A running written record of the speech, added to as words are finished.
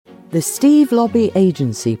The Steve Lobby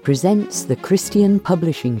Agency presents The Christian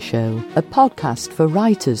Publishing Show, a podcast for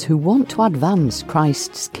writers who want to advance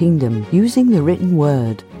Christ's kingdom using the written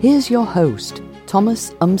word. Here's your host,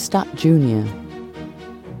 Thomas Umstattd Jr.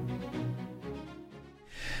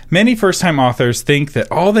 Many first-time authors think that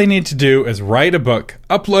all they need to do is write a book,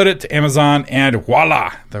 upload it to Amazon, and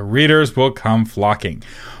voila, the readers will come flocking.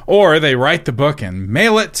 Or they write the book and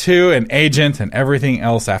mail it to an agent, and everything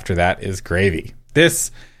else after that is gravy.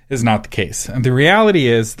 This is not the case. And the reality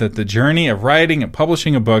is that the journey of writing and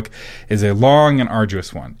publishing a book is a long and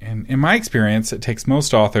arduous one. And in my experience, it takes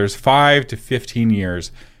most authors 5 to 15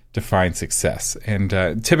 years to find success,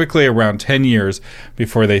 and typically around 10 years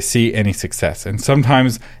before they see any success, and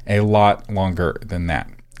sometimes a lot longer than that.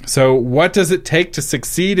 So what does it take to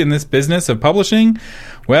succeed in this business of publishing?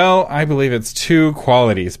 Well, I believe it's 2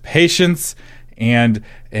 qualities: patience and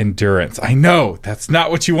endurance. I know that's not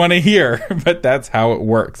what you want to hear, but that's how it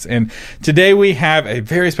works. And today we have a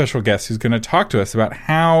very special guest who's going to talk to us about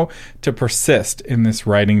how to persist in this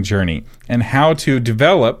writing journey and how to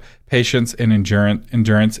develop patience and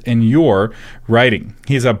endurance in your writing.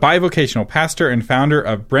 He's a bivocational pastor and founder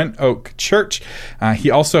of Brent Oak Church. He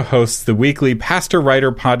also hosts the weekly Pastor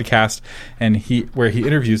Writer podcast, and where he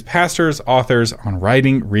interviews pastors, authors on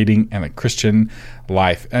writing, reading, and the Christian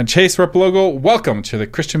life. And Chase Replogle, welcome to the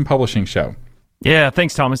Christian Publishing Show. Yeah,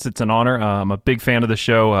 thanks, Thomas. It's an honor. I'm a big fan of the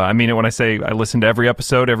show. I mean it when I say I listen to every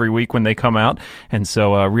episode every week when they come out, and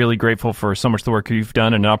so really grateful for so much of the work you've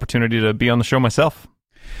done and an opportunity to be on the show myself.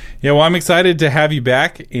 Yeah, well, I'm excited to have you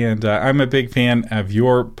back, and I'm a big fan of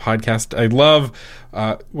your podcast. I love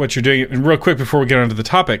what you're doing. And real quick, before we get onto the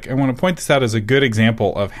topic, I want to point this out as a good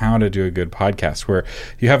example of how to do a good podcast, where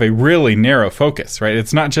you have a really narrow focus, right?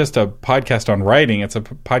 It's not just a podcast on writing, it's a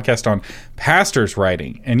podcast on pastors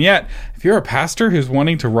writing. And yet, if you're a pastor who's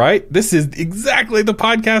wanting to write, this is exactly the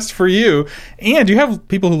podcast for you. And you have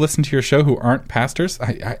people who listen to your show who aren't pastors.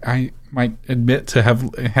 I might admit to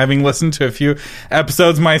having listened to a few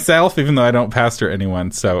episodes myself, even though I don't pastor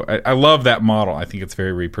anyone. So I love that model. I think it's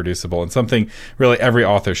very reproducible and something really every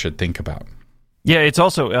author should think about. Yeah, it's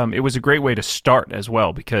also, it was a great way to start as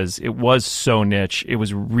well, because it was so niche. It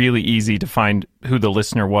was really easy to find who the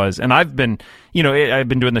listener was. And I've been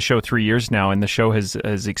doing the show 3 years now, and the show has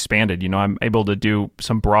expanded. I'm able to do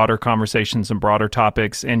some broader conversations, some broader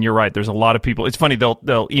topics. And you're right, there's a lot of people. It's funny,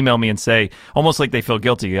 they'll email me and say, almost like they feel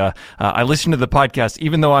guilty, I listen to the podcast,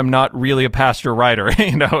 even though I'm not really a pastor writer,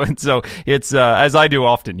 and so it's, as I do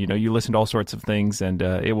often, you listen to all sorts of things, and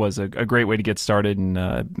it was a great way to get started,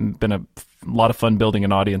 and been a lot of fun building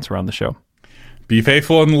an audience around the show. Be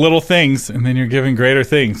faithful in the little things, and then you're given greater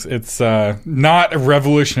things. It's not a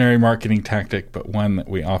revolutionary marketing tactic, but one that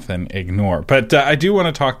we often ignore. But I do want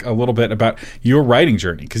to talk a little bit about your writing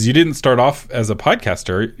journey, because you didn't start off as a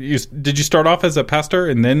podcaster. Did you start off as a pastor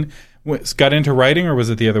and then got into writing, or was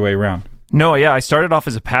it the other way around? No, yeah, I started off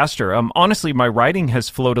as a pastor. Honestly, my writing has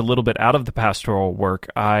flowed a little bit out of the pastoral work.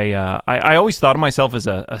 I always thought of myself as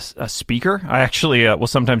a speaker. I actually will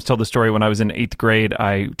sometimes tell the story. When I was in 8th grade,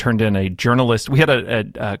 I turned in a journalist. We had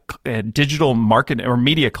a digital market or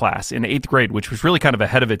media class in 8th grade, which was really kind of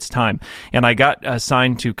ahead of its time. And I got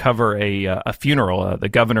assigned to cover a funeral.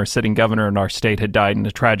 The sitting governor in our state had died in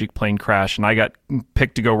a tragic plane crash, and I got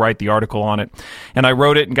picked to go write the article on it. And I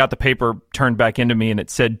wrote it and got the paper turned back into me, and it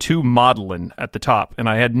said "to model" at the top, and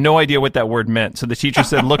I had no idea what that word meant. So the teacher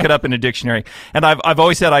said, look it up in a dictionary. And I've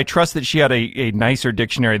always said I trust that she had a nicer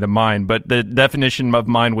dictionary than mine, but the definition of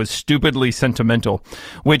mine was stupidly sentimental,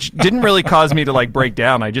 which didn't really cause me to break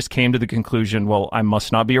down. I just came to the conclusion, well, I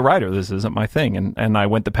must not be a writer. This isn't my thing. And I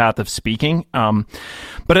went the path of speaking.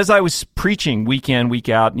 But as I was preaching week in, week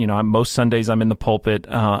out, most Sundays I'm in the pulpit,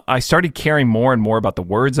 I started caring more and more about the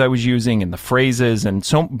words I was using and the phrases, and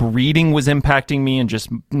so reading was impacting me in just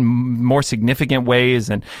more significant ways.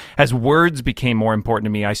 And as words became more important to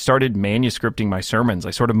me, I started manuscripting my sermons.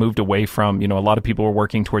 I sort of moved away from, a lot of people were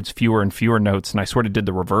working towards fewer and fewer notes, and I sort of did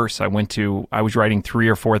the reverse. I was writing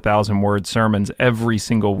 3,000 or 4,000 word sermons every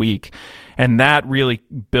single week. And that really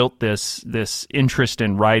built this interest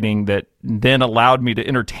in writing that then allowed me to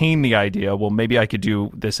entertain the idea, well, maybe I could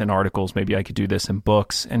do this in articles, maybe I could do this in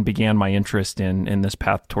books, and began my interest in this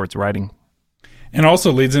path towards writing. And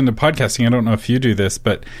also leads into podcasting. I don't know if you do this,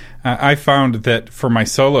 but I found that for my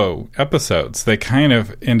solo episodes, they kind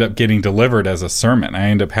of end up getting delivered as a sermon. I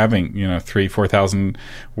end up having, 3,000-4,000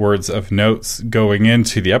 words of notes going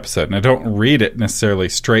into the episode. And I don't read it necessarily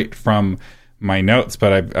straight from my notes,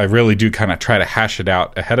 but I really do kind of try to hash it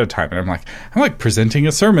out ahead of time. And I'm like presenting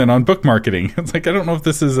a sermon on book marketing. It's I don't know if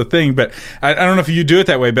this is a thing, but I don't know if you do it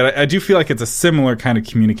that way, but I do feel like it's a similar kind of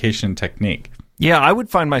communication technique. Yeah, I would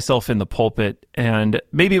find myself in the pulpit, and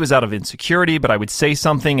maybe it was out of insecurity, but I would say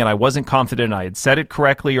something and I wasn't confident I had said it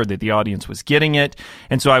correctly or that the audience was getting it.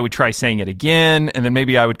 And so I would try saying it again, and then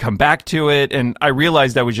maybe I would come back to it. And I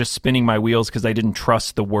realized I was just spinning my wheels because I didn't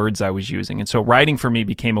trust the words I was using. And so writing for me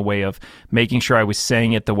became a way of making sure I was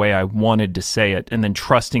saying it the way I wanted to say it, and then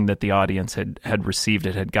trusting that the audience had received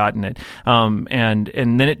it, had gotten it. And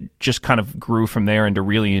then it just kind of grew from there into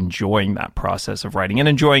really enjoying that process of writing and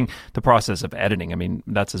enjoying the process of editing. I mean,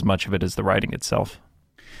 that's as much of it as the writing itself.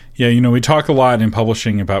 Yeah, we talk a lot in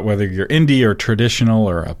publishing about whether you're indie or traditional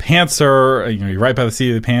or a pantser. You write by the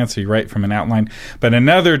seat of the pants or you write from an outline. But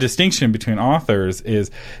another distinction between authors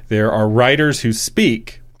is there are writers who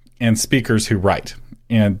speak and speakers who write.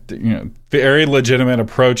 And, very legitimate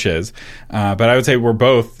approaches. But I would say we're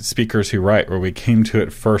both speakers who write, where we came to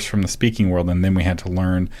it first from the speaking world and then we had to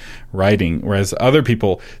learn writing. Whereas other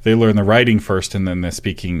people, they learn the writing first and then the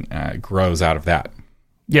speaking grows out of that.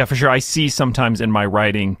 Yeah, for sure. I see sometimes in my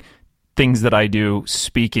writing things that I do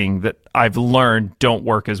speaking that I've learned don't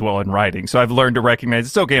work as well in writing. So I've learned to recognize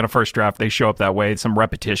it's okay in a first draft, they show up that way, some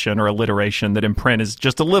repetition or alliteration that in print is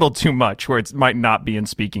just a little too much where it might not be in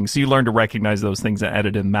speaking. So you learn to recognize those things and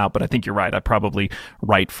edit them out. But I think you're right. I probably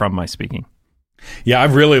write from my speaking. Yeah,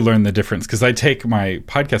 I've really learned the difference because I take my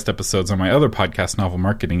podcast episodes on my other podcast, Novel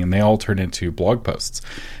Marketing, and they all turn into blog posts.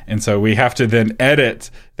 And so we have to then edit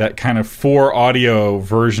that kind of for audio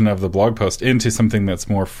version of the blog post into something that's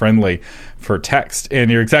more friendly for text. And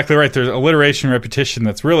you're exactly right. There's alliteration, repetition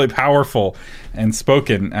that's really powerful and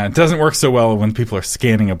spoken. It doesn't work so well when people are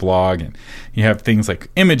scanning a blog and you have things like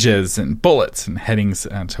images and bullets and headings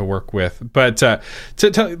to work with. But to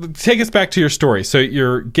take us back to your story. So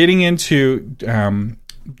you're getting into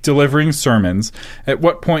delivering sermons. At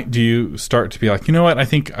what point do you start to be like, you know what, I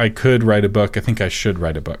think I could write a book. I think I should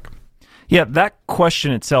write a book? Yeah, that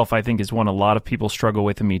question itself, I think, is one a lot of people struggle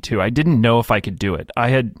with, and me too. I didn't know if I could do it. I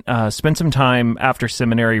had spent some time after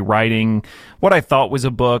seminary writing what I thought was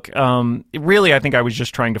a book. Really, I think I was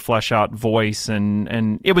just trying to flesh out voice,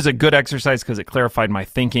 and it was a good exercise because it clarified my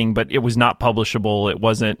thinking, but it was not publishable. It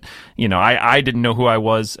wasn't, I didn't know who I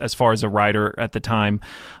was as far as a writer at the time.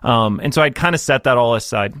 And so I'd kind of set that all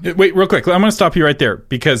aside. Wait, real quick. I'm going to stop you right there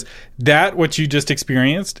because what you just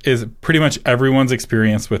experienced is pretty much everyone's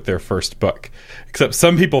experience with their first book. Except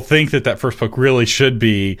some people think that first book really should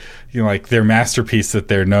be, like their masterpiece that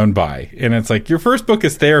they're known by. And it's like, your first book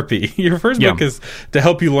is therapy. Your first book is to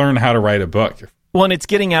help you learn how to write a book. Well, and it's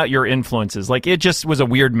getting out your influences. Like, it just was a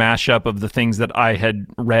weird mashup of the things that I had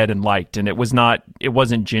read and liked, and it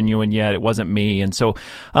wasn't genuine yet. It wasn't me. And so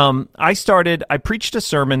I preached a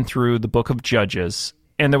sermon through the book of Judges.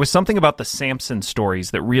 And there was something about the Samson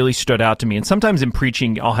stories that really stood out to me. And sometimes in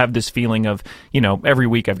preaching, I'll have this feeling of, every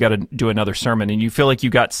week I've got to do another sermon, and you feel like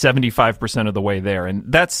you got 75% of the way there. And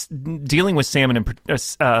that's dealing with Samson in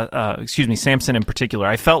particular.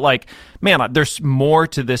 I felt like, man, there's more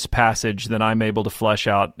to this passage than I'm able to flesh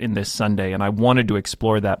out in this Sunday, and I wanted to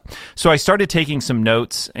explore that. So I started taking some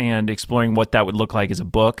notes and exploring what that would look like as a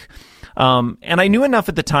book. And I knew enough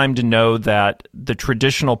at the time to know that the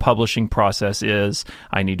traditional publishing process is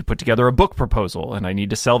I need to put together a book proposal and I need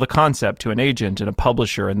to sell the concept to an agent and a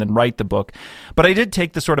publisher and then write the book. But I did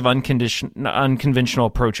take the sort of unconventional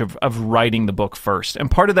approach of writing the book first.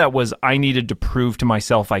 And part of that was I needed to prove to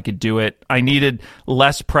myself I could do it. I needed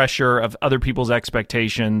less pressure of other people's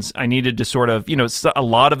expectations. I needed to sort of, a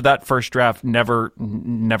lot of that first draft never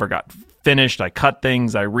got finished. I cut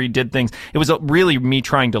things. I redid things. It was really me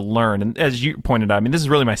trying to learn. And as you pointed out, this is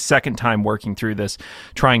really my second time working through this,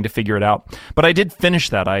 trying to figure it out. But I did finish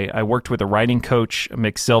that. I worked with a writing coach,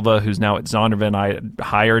 Mick Silva, who's now at Zondervan. I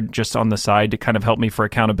hired just on the side to kind of help me for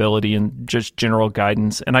accountability and just general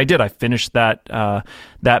guidance. And I did. I finished that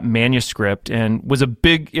manuscript and was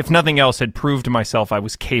if nothing else, had proved to myself I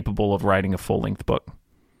was capable of writing a full-length book.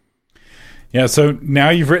 Yeah, so now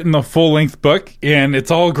you've written the full-length book, and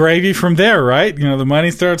it's all gravy from there, right? The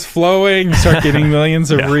money starts flowing, you start getting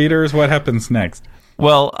millions of readers. What happens next?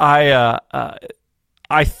 Well, I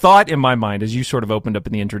thought in my mind, as you sort of opened up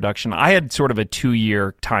in the introduction, I had sort of a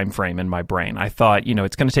 2-year time frame in my brain. I thought,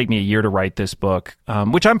 it's going to take me a year to write this book,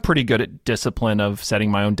 which I'm pretty good at discipline of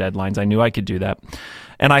setting my own deadlines. I knew I could do that.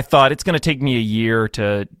 And I thought it's going to take me a year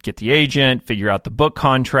to get the agent, figure out the book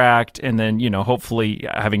contract, and then, hopefully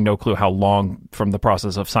having no clue how long from the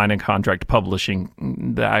process of signing a contract to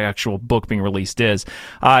publishing the actual book being released is.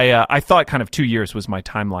 I thought kind of 2 years was my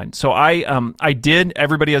timeline. So I did.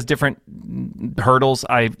 Everybody has different hurdles.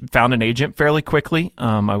 I found an agent fairly quickly.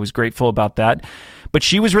 I was grateful about that. But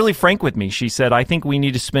she was really frank with me. She said, I think we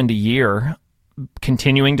need to spend a year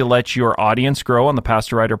continuing to let your audience grow on the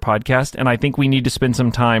Pastor Writer podcast. And I think we need to spend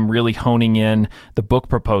some time really honing in the book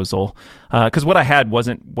proposal, because what I had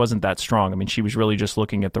wasn't that strong. I mean, she was really just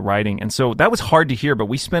looking at the writing. And so that was hard to hear, but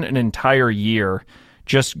we spent an entire year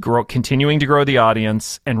just continuing to grow the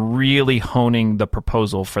audience and really honing the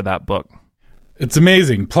proposal for that book. It's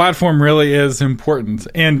amazing. Platform really is important.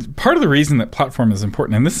 And part of the reason that platform is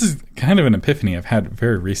important, and this is kind of an epiphany I've had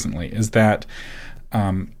very recently, is that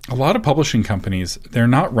a lot of publishing companies, they're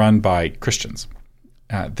not run by Christians.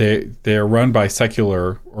 They're run by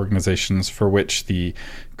secular organizations for which the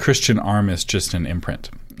Christian arm is just an imprint.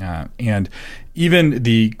 And even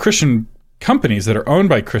the Christian companies that are owned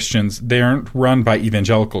by Christians, they aren't run by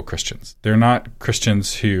evangelical Christians. They're not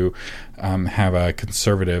Christians who have a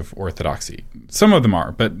conservative orthodoxy. Some of them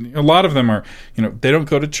are, but a lot of them are, they don't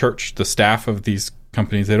go to church. The staff of these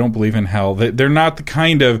companies, they don't believe in hell. They're not the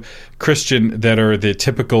kind of Christian that are the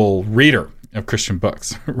typical reader of Christian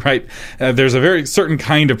books, right? There's a very certain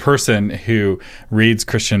kind of person who reads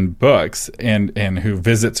Christian books and who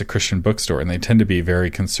visits a Christian bookstore, and they tend to be very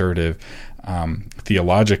conservative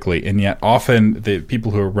theologically, and yet often the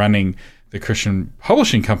people who are running the Christian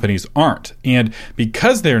publishing companies aren't. And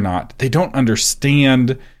because they're not, they don't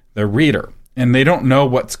understand the reader. And they don't know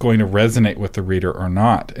what's going to resonate with the reader or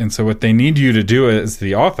not. And so what they need you to do as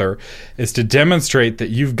the author is to demonstrate that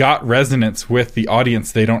you've got resonance with the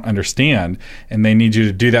audience they don't understand. And they need you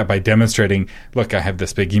to do that by demonstrating, look, I have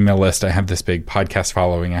this big email list. I have this big podcast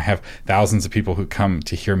following. I have thousands of people who come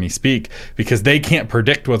to hear me speak, because they can't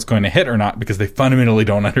predict what's going to hit or not, because they fundamentally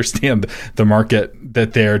don't understand the market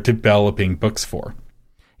that they're developing books for.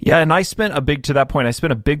 Yeah, and I spent a big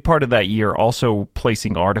part of that year also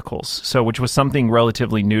placing articles, which was something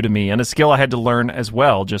relatively new to me and a skill I had to learn as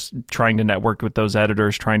well, just trying to network with those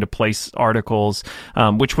editors, trying to place articles,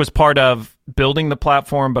 which was part of building the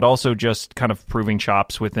platform, but also just kind of proving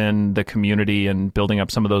chops within the community and building up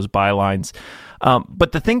some of those bylines.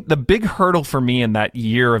 But the big hurdle for me in that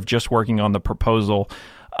year of just working on the proposal,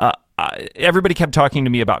 everybody kept talking to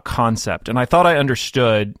me about concept, and I thought I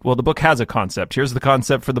understood, well, the book has a concept. Here's the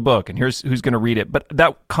concept for the book, and here's who's going to read it. But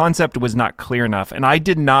that concept was not clear enough, and I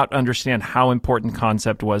did not understand how important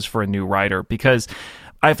concept was for a new writer, because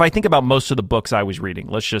if I think about most of the books I was reading,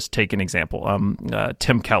 let's just take an example,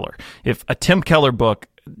 Tim Keller. If a Tim Keller book,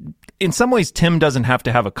 in some ways, Tim doesn't have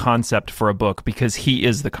to have a concept for a book because he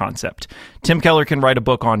is the concept. Tim Keller can write a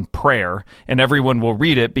book on prayer, and everyone will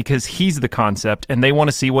read it because he's the concept, and they want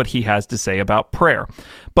to see what he has to say about prayer.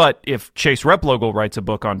 But if Chase Replogle writes a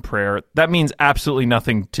book on prayer, that means absolutely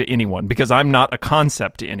nothing to anyone because I'm not a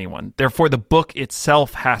concept to anyone. Therefore, the book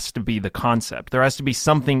itself has to be the concept. There has to be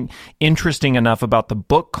something interesting enough about the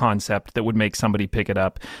book concept that would make somebody pick it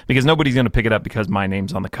up, because nobody's going to pick it up because my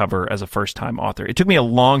name's on the cover as a first-time author. It took me a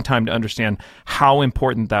long time to understand how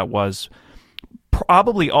important that was.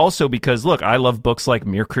 Probably also because, look, I love books like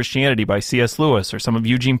Mere Christianity by C.S. Lewis or some of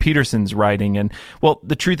Eugene Peterson's writing. And, well,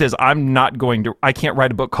 the truth is I can't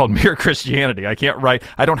write a book called Mere Christianity. I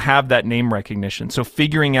don't have that name recognition. So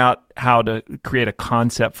figuring out how to create a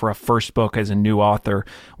concept for a first book as a new author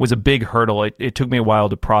was a big hurdle. It took me a while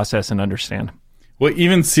to process and understand. Well,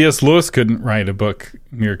 even C.S. Lewis couldn't write a book,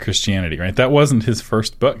 Mere Christianity, right? That wasn't his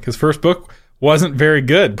first book. His first book wasn't very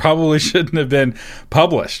good, probably shouldn't have been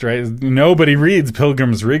published, right? Nobody reads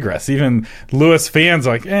Pilgrim's Regress. Even Lewis fans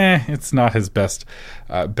are like, it's not his best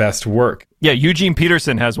work. Yeah, Eugene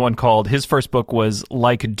Peterson has one called, his first book was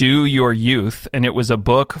Like Do Your Youth, and it was a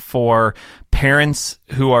book for parents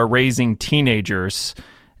who are raising teenagers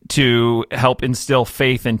to help instill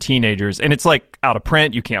faith in teenagers. And it's like out of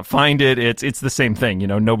print, you can't find it. It's the same thing,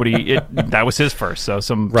 that was his first. So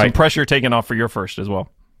some pressure taken off for your first as well.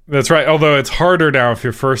 That's right. Although it's harder now if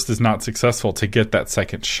your first is not successful to get that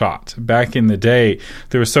second shot. Back in the day,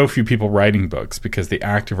 there were so few people writing books because the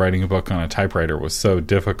act of writing a book on a typewriter was so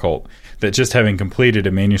difficult that just having completed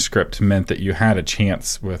a manuscript meant that you had a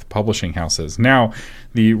chance with publishing houses. Now,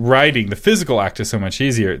 the physical act is so much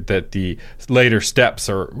easier that the later steps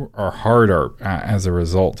are harder as a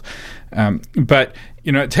result. But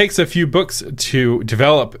it takes a few books to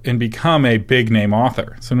develop and become a big-name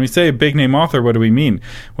author. So when we say a big-name author, what do we mean?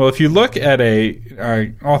 Well, if you look at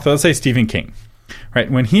a author, let's say Stephen King,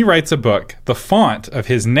 right? When he writes a book, the font of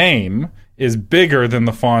his name is bigger than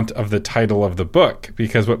the font of the title of the book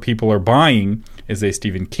because what people are buying is a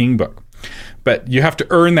Stephen King book. But you have to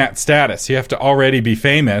earn that status. You have to already be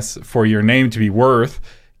famous for your name to be worth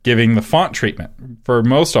giving the font treatment. For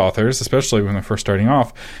most authors, especially when they're first starting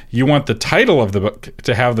off, you want the title of the book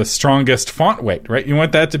to have the strongest font weight, right? You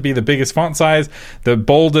want that to be the biggest font size, the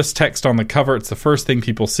boldest text on the cover. It's the first thing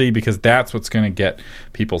people see because that's what's going to get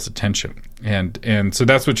people's attention. And so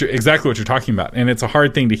that's exactly what you're talking about. And it's a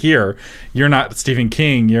hard thing to hear. You're not Stephen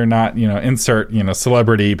King. You're not, insert,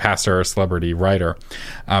 celebrity pastor or celebrity writer.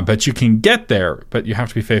 But you can get there, but you have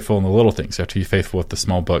to be faithful in the little things. You have to be faithful with the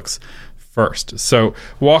small books first. So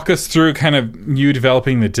walk us through kind of you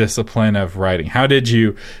developing the discipline of writing. How did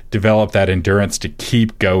you develop that endurance to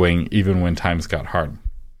keep going even when times got hard?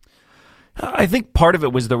 I think part of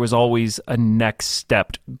it was there was always a next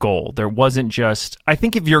step goal. There wasn't just, I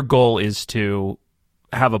think if your goal is to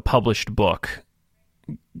have a published book,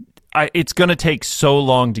 it's going to take so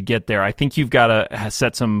long to get there. I think you've got to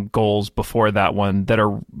set some goals before that one that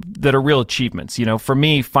are real achievements. For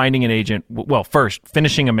me, finding an agent, first,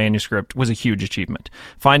 finishing a manuscript was a huge achievement.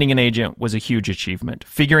 Finding an agent was a huge achievement.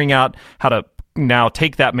 Figuring out how to now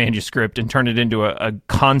take that manuscript and turn it into a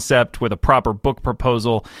concept with a proper book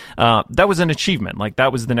proposal, that was an achievement. Like,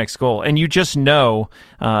 that was the next goal. And you just know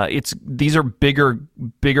these are bigger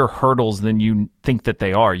hurdles than you think that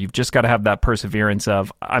they are. You've just got to have that perseverance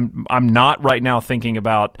of, I'm not right now thinking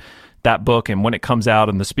about that book and when it comes out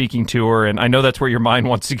and the speaking tour. And I know that's where your mind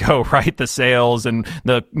wants to go, right? The sales and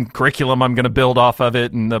the curriculum I'm going to build off of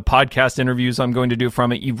it and the podcast interviews I'm going to do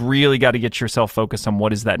from it. You've really got to get yourself focused on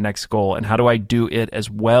what is that next goal and how do I do it as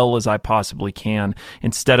well as I possibly can,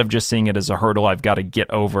 instead of just seeing it as a hurdle I've got to get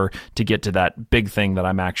over to get to that big thing that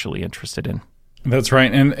I'm actually interested in. That's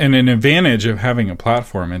right. And an advantage of having a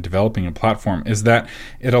platform and developing a platform is that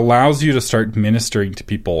it allows you to start ministering to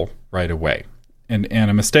people right away. And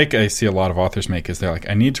a mistake I see a lot of authors make is they're like,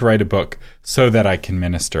 I need to write a book so that I can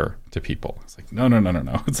minister to people. It's like, no.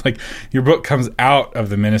 It's like your book comes out of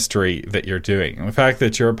the ministry that you're doing. And the fact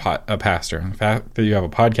that you're a pastor and the fact that you have a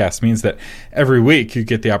podcast means that every week you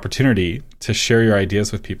get the opportunity to share your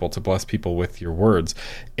ideas with people, to bless people with your words.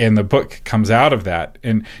 And the book comes out of that.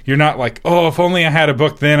 And you're not like, oh, if only I had a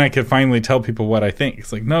book, then I could finally tell people what I think.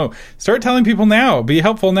 It's like, no, start telling people now. Be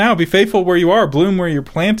helpful now. Be faithful where you are. Bloom where you're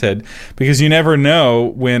planted, because you never know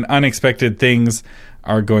when unexpected things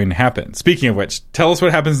are going to happen. Speaking of which, tell us what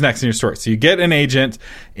happens next in your story. So you get an agent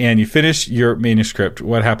and you finish your manuscript.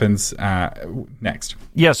 What happens next?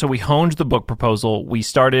 Yeah, so we honed the book proposal. We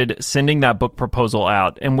started sending that book proposal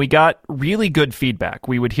out, and we got really good feedback.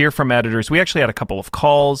 We would hear from editors. We actually had a couple of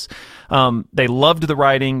calls. They loved the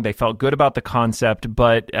writing. They felt good about the concept,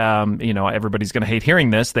 but everybody's going to hate hearing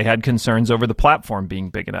this. They had concerns over the platform being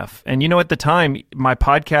big enough. And at the time, my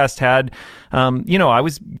podcast had, I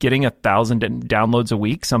was getting 1,000 downloads a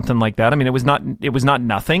week, something like that. I mean, it was not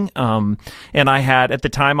nothing. And at the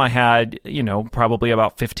time I had probably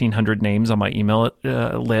about 1,500 names on my email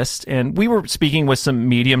list, and we were speaking with some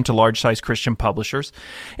medium to large size Christian publishers,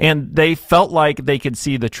 and they felt like they could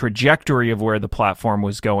see the trajectory of where the platform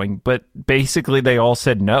was going, but basically they all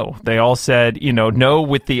said no. They all said, no,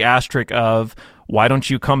 with the asterisk of, why don't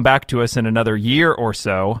you come back to us in another year or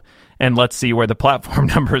so and let's see where the platform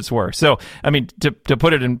numbers were. So, I mean, to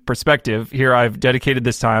put it in perspective, here I've dedicated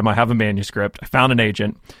this time. I have a manuscript. I found an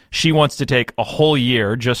agent. She wants to take a whole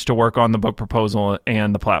year just to work on the book proposal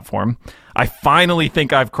and the platform. I finally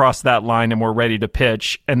think I've crossed that line and we're ready to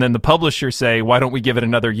pitch. And then the publishers say, why don't we give it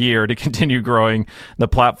another year to continue growing the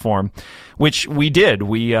platform? Which we did.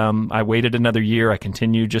 I waited another year. I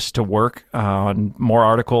continued just to work on more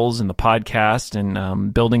articles and the podcast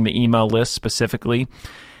and building the email list specifically.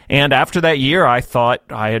 And after that year, I thought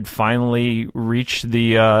I had finally reached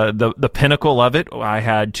the pinnacle of it. I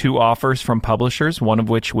had 2 offers from publishers, one of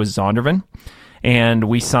which was Zondervan. And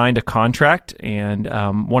we signed a contract. And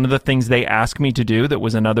one of the things they asked me to do that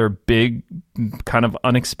was another big kind of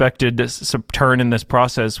unexpected turn in this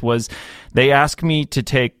process was they asked me to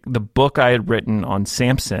take the book I had written on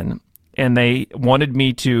Samson, and they wanted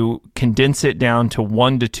me to condense it down to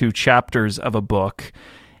 1 to 2 chapters of a book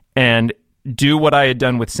and do what I had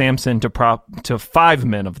done with Samson to 5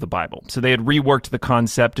 men of the Bible. So they had reworked the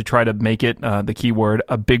concept to try to make it, the key word,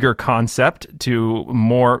 a bigger concept to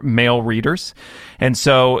more male readers. And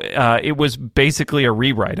so it was basically a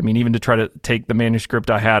rewrite. I mean, even to try to take the manuscript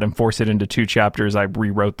I had and force it into 2 chapters, I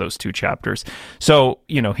rewrote those 2 chapters. So,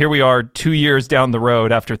 here we are 2 years down the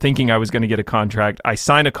road after thinking I was going to get a contract. I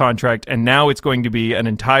signed a contract, and now it's going to be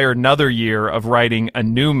another year of writing a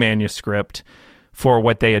new manuscript for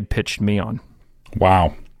what they had pitched me on.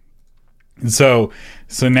 Wow. And so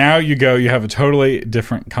now you have a totally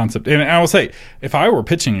different concept. And I will say, if I were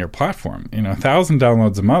pitching your platform, 1,000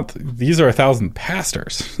 downloads a month, these are 1,000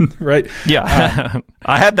 pastors, right? Yeah.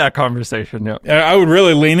 I had that conversation. Yeah. I would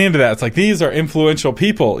really lean into that. It's like, these are influential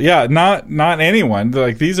people. Yeah. Not anyone.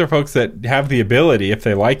 Like, these are folks that have the ability, if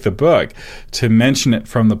they like the book, to mention it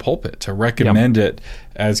from the pulpit, to recommend it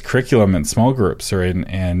as curriculum in small groups or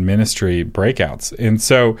in ministry breakouts. And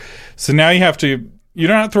so now you're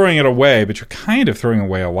not throwing it away, but you're kind of throwing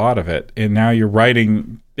away a lot of it. And now you're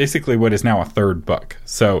writing basically what is now a third book.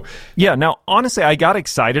 So yeah, now, honestly, I got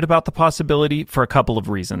excited about the possibility for a couple of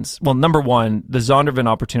reasons. Well, number one, the Zondervan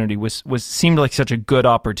opportunity seemed like such a good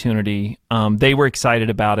opportunity. They were excited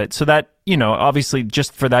about it. So that, obviously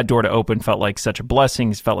just for that door to open felt like such a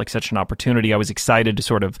blessing, felt like such an opportunity. I was excited to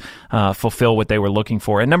sort of fulfill what they were looking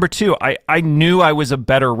for. And number two, I knew I was a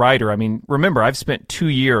better writer. I mean, remember, I've spent 2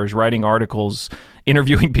 years writing articles,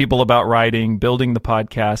 interviewing people about writing, building the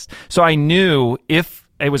podcast. So I knew it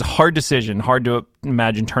was a hard decision, hard to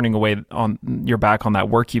imagine turning away on your back on that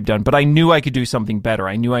work you've done, but I knew I could do something better.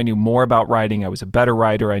 I knew more about writing. I was a better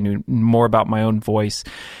writer. I knew more about my own voice.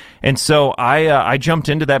 And so I jumped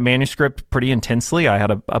into that manuscript pretty intensely. I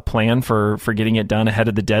had a plan for getting it done ahead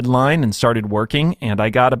of the deadline and started working. And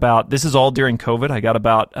I got this is all during COVID. I got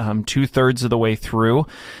about 2/3 of the way through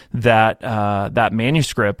that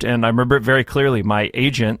manuscript. And I remember it very clearly. My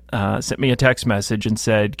agent sent me a text message and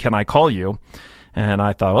said, "Can I call you?" And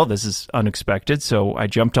I thought, well, this is unexpected. So I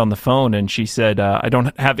jumped on the phone and she said, I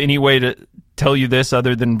don't have any way to tell you this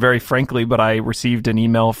other than very frankly, but I received an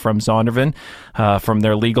email from Zondervan, from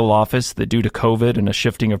their legal office, that due to COVID and a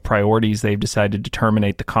shifting of priorities, they've decided to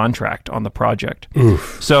terminate the contract on the project.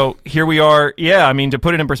 Oof. So here we are. Yeah, I mean, to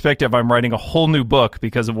put it in perspective, I'm writing a whole new book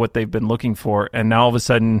because of what they've been looking for. And now all of a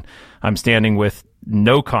sudden I'm standing with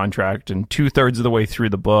no contract and 2/3 of the way through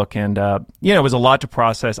the book. And, it was a lot to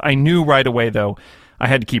process. I knew right away, though, I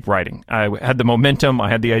had to keep writing. I had the momentum. I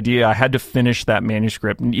had the idea. I had to finish that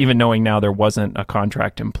manuscript, even knowing now there wasn't a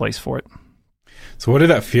contract in place for it. So what did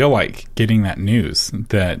that feel like, getting that news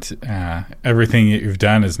that everything that you've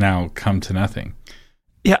done has now come to nothing?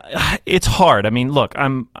 Yeah, it's hard. I mean, look, I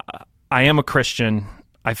am a Christian.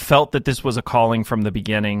 I felt that this was a calling from the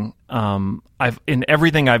beginning. In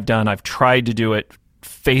everything I've done, I've tried to do it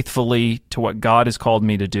faithfully to what God has called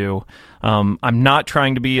me to do. I'm not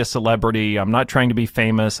trying to be a celebrity. I'm not trying to be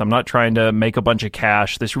famous. I'm not trying to make a bunch of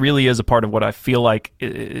cash. This really is a part of what I feel like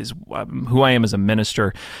is who I am as a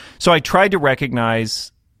minister. So I tried to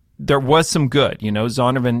recognize there was some good.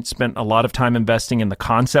 Zondervan spent a lot of time investing in the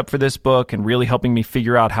concept for this book and really helping me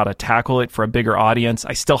figure out how to tackle it for a bigger audience.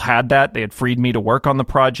 I still had that. They had freed me to work on the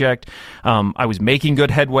project. I was making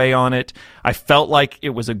good headway on it. I felt like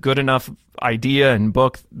it was a good enough idea and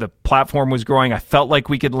book. The platform was growing. I felt like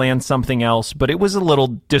we could land something else, but it was a little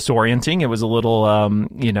disorienting. It was a little,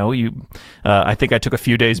 I think I took a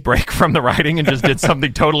few days break from the writing and just did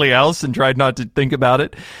something totally else and tried not to think about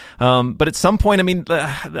it. But at some point, I mean,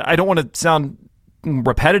 I don't want to sound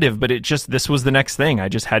repetitive, but this was the next thing. I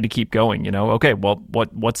just had to keep going, Okay, well,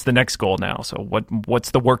 what's the next goal now? So what's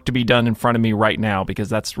the work to be done in front of me right now? Because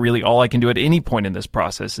that's really all I can do at any point in this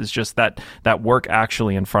process, is just that work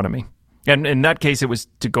actually in front of me. And in that case, it was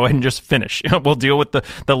to go ahead and just finish. We'll deal with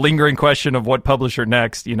the lingering question of what publisher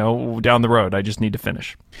next, down the road. I just need to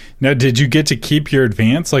finish. Now, did you get to keep your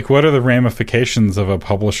advance? Like, what are the ramifications of a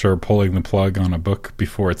publisher pulling the plug on a book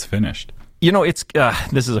before it's finished? It's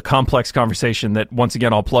this is a complex conversation that, once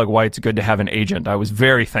again, I'll plug why it's good to have an agent. I was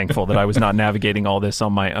very thankful that I was not navigating all this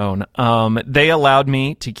on my own. They allowed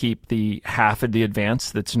me to keep the half of the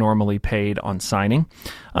advance that's normally paid on signing,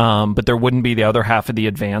 but there wouldn't be the other half of the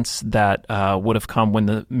advance that would have come when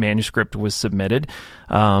the manuscript was submitted.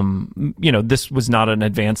 This was not an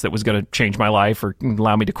advance that was going to change my life or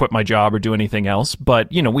allow me to quit my job or do anything else. But,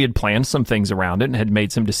 we had planned some things around it and had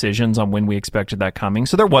made some decisions on when we expected that coming.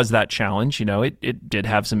 So there was that challenge. It did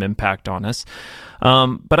have some impact on us.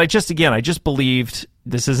 But I just believed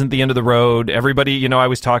this isn't the end of the road. Everybody, I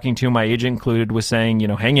was talking to, my agent included, was saying,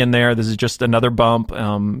 hang in there. This is just another bump.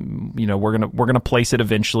 We're going to place it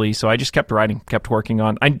eventually. So I just kept writing, kept working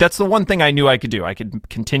on. That's the one thing I knew I could do. I could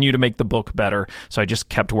continue to make the book better. So I just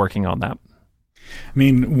kept working on that. I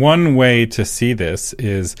mean, one way to see this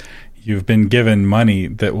is you've been given money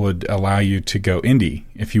that would allow you to go indie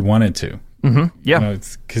if you wanted to. Mm-hmm. Yeah,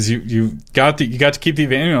 it's because you got to keep the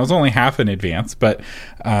advance. It was only half an advance, but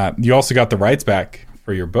you also got the rights back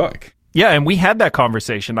for your book. Yeah, and we had that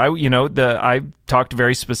conversation. I talked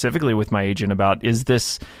very specifically with my agent about, is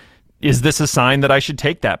this is this a sign that I should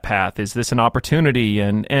take that path? Is this an opportunity?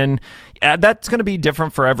 And that's going to be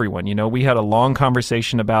different for everyone. You know, we had a long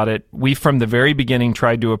conversation about it. We, from the very beginning,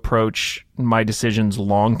 tried to approach my decisions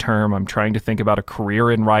long term. I'm trying to think about a career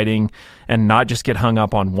in writing and not just get hung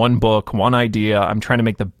up on one book, one idea. I'm trying to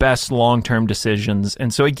make the best long-term decisions.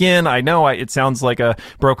 And so again, I know it sounds like a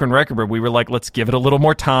broken record, but we were like, let's give it a little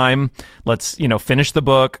more time. Let's, finish the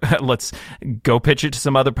book. Let's go pitch it to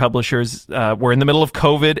some other publishers. We're in the middle of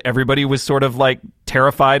COVID. Everybody was sort of like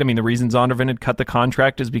terrified. I mean, the reason Zondervan had cut the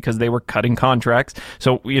contract is because they were cutting contracts.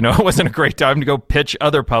 So, it wasn't a great time to go pitch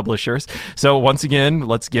other publishers. So once again,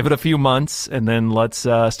 let's give it a few months and then let's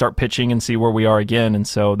start pitching and see where we are again. And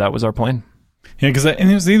so that was our plan. Yeah, because it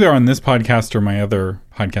was either on this podcast or my other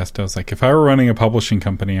podcast. I was like, if I were running a publishing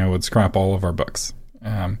company, I would scrap all of our books.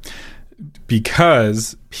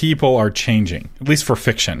 Because people are changing, at least for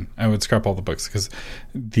fiction. I would scrap all the books because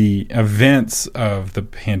the events of the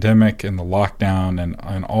pandemic and the lockdown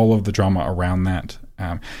and all of the drama around that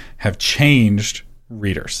have changed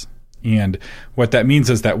readers. And what that means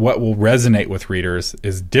is that what will resonate with readers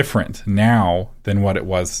is different now than what it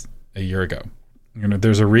was a year ago.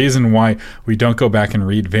 There's a reason why we don't go back and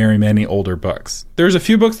read very many older books. There's a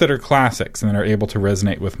few books that are classics and that are able to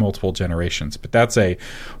resonate with multiple generations, but that's a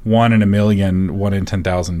 1 in a million, 1 in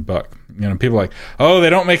 10,000 book. People are like, oh, they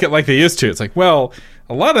don't make it like they used to. It's like, well,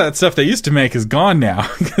 a lot of that stuff they used to make is gone now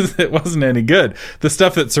because it wasn't any good. The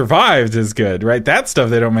stuff that survived is good, right? That stuff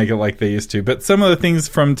they don't make it like they used to. But some of the things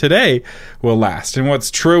from today will last. And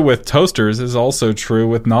what's true with toasters is also true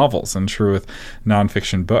with novels and true with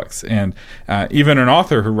nonfiction books. And even an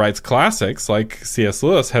author who writes classics like C.S.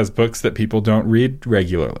 Lewis has books that people don't read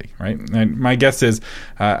regularly, right? And my guess is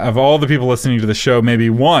of all the people listening to the show, maybe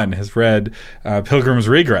one has read Pilgrim's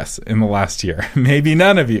Regress in the last year. Maybe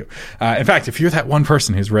none of you. In fact, if you're that one person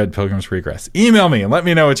who's read Pilgrim's Regress, email me and let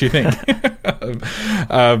me know what you think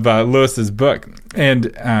of Lewis's book.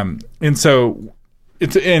 And so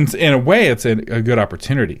it's in a way it's a good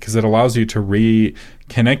opportunity because it allows you to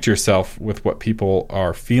reconnect yourself with what people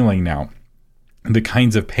are feeling now. The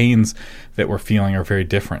kinds of pains that we're feeling are very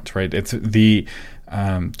different, right? It's the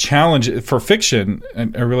challenge for fiction.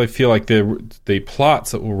 And I really feel like the plots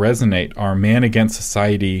that will resonate are man against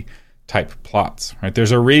society type plots, right?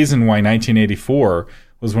 There's a reason why 1984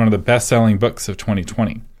 was one of the best-selling books of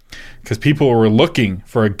 2020, because people were looking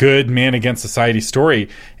for a good man against society story,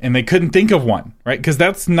 and they couldn't think of one, right? Because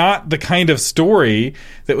that's not the kind of story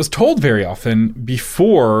that was told very often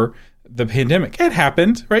before the pandemic. It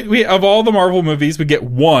happened, right? Of all the Marvel movies, we get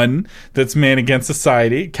one that's man against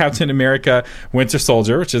society, Captain America: Winter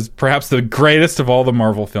Soldier, which is perhaps the greatest of all the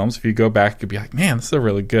Marvel films. If you go back, you'd be like, man, this is a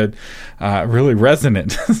really good, really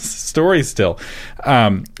resonant story still.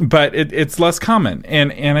 But it's less common.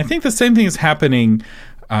 And I think the same thing is happening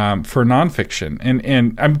for nonfiction.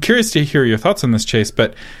 And I'm curious to hear your thoughts on this, Chase,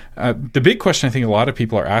 but the big question I think a lot of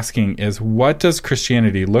people are asking is, what does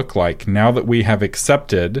Christianity look like now that we have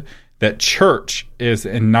accepted that church is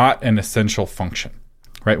not an essential function,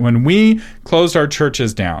 right? When we closed our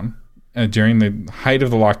churches down during the height of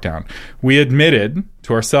the lockdown, we admitted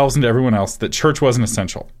to ourselves and to everyone else that church wasn't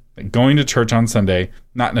essential. Going to church on Sunday,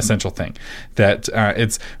 not an essential thing. That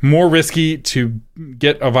it's more risky to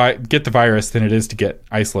get the virus than it is to get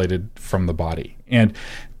isolated from the body. And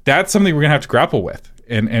that's something we're going to have to grapple with.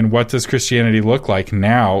 And what does Christianity look like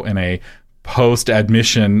now in a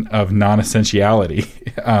post-admission of non-essentiality?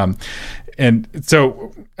 And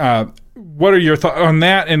so what are your thoughts on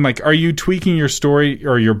that? And are you tweaking your story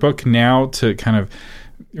or your book now to kind of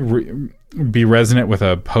be resonant with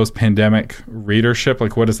a post-pandemic readership?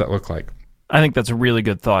 What does that look like? I think that's a really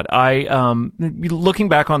good thought. Looking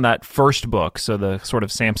back on that first book, so the sort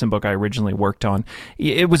of Samson book I originally worked on,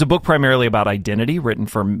 it was a book primarily about identity, written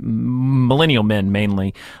for millennial men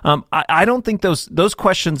mainly. I don't think those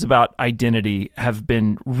questions about identity have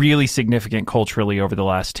been really significant culturally over the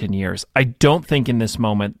last 10 years. I don't think in this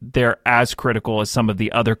moment they're as critical as some of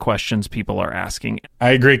the other questions people are asking. I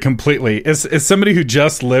agree completely. As somebody who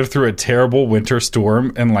just lived through a terrible winter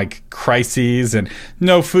storm and crises and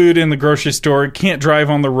no food in the grocery store, can't drive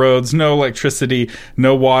on the roads, no electricity,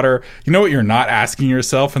 no water. You know what you're not asking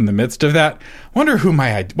yourself in the midst of that? I wonder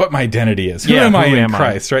what my identity is. Who am I in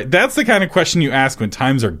Christ, right? That's the kind of question you ask when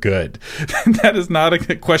times are good. That is not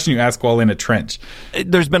a question you ask while in a trench.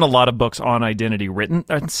 There's been a lot of books on identity written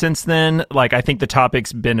since then. I think the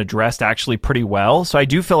topic's been addressed actually pretty well. So I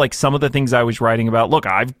do feel like some of the things I was writing about, look,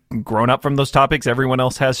 I've grown up from those topics. Everyone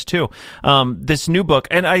else has too. This new book,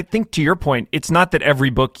 and I think to your point, it's not that every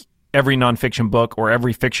book every nonfiction book or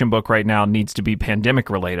every fiction book right now needs to be pandemic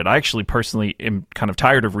related. I actually personally am kind of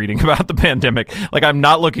tired of reading about the pandemic. Like, I'm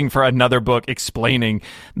not looking for another book explaining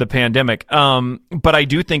the pandemic. But I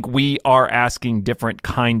do think we are asking different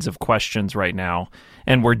kinds of questions right now,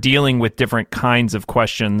 and we're dealing with different kinds of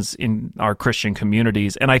questions in our Christian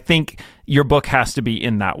communities. And I think your book has to be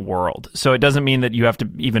in that world. So it doesn't mean that you have to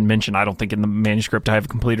even mention, I don't think in the manuscript I have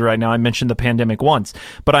completed right now, I mentioned the pandemic once,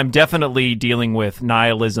 but I'm definitely dealing with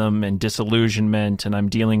nihilism and disillusionment, and I'm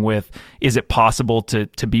dealing with, is it possible to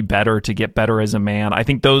be better, to get better as a man? I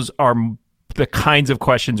think those are the kinds of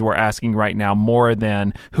questions we're asking right now, more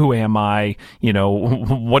than who am I?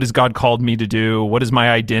 What has God called me to do? What is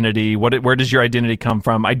my identity? Where does your identity come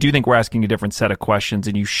from? I do think we're asking a different set of questions,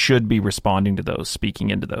 and you should be responding to those, speaking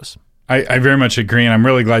into those. I very much agree, and I'm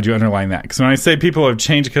really glad you underlined that. Because when I say people have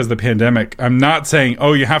changed because of the pandemic, I'm not saying,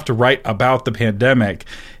 oh, you have to write about the pandemic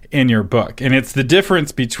in your book. And it's the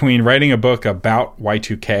difference between writing a book about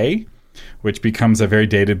Y2K, which becomes a very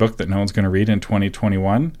dated book that no one's going to read in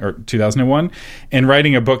 2021 or 2001, and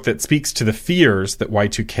writing a book that speaks to the fears that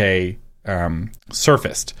Y2K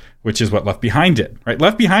surfaced, which is what Left Behind did. Right?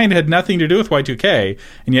 Left Behind had nothing to do with Y2K,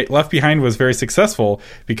 and yet Left Behind was very successful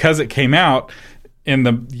because it came out in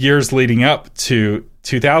the years leading up to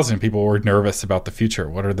 2000. People were nervous about the future.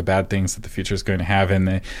 What are the bad things that the future is going to have?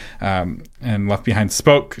 And Left Behind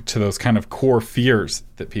spoke to those kind of core fears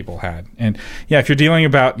that people had. And yeah, if you're dealing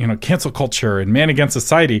about, cancel culture and man against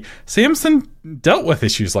society, Samson dealt with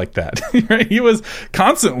issues like that. Right? He was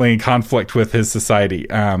constantly in conflict with his society.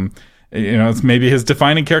 It's maybe his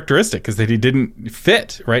defining characteristic is that he didn't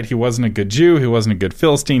fit, right? He wasn't a good Jew. He wasn't a good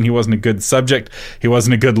Philistine. He wasn't a good subject. He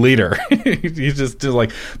wasn't a good leader. He's just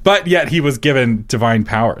but yet he was given divine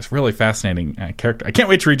powers. Really fascinating character. I can't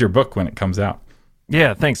wait to read your book when it comes out.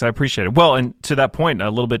 Yeah, thanks. I appreciate it. Well, and to that point, a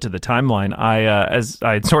little bit to the timeline, as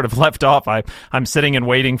I had sort of left off, I'm sitting and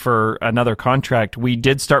waiting for another contract. We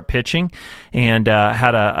did start pitching and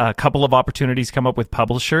had a couple of opportunities come up with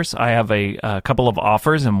publishers. I have a couple of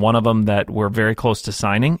offers, and one of them that we're very close to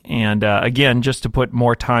signing. And again, just to put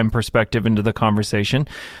more time perspective into the conversation,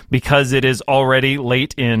 because it is already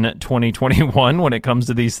late in 2021 when it comes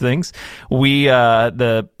to these things,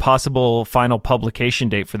 the possible final publication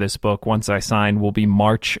date for this book, once I sign, will be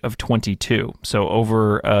March of 22, so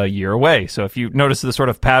over a year away. So if you notice the sort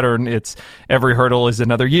of pattern, it's every hurdle is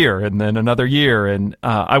another year and then another year. And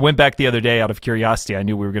I went back the other day out of curiosity. I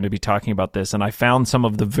knew we were going to be talking about this, and I found some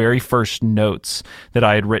of the very first notes that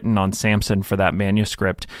I had written on Samson for that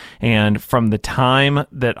manuscript. And from the time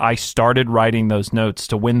that I started writing those notes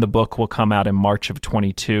to when the book will come out in March of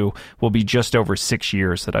 22 will be just over 6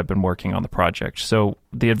 years that I've been working on the project. So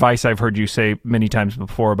the advice I've heard you say many times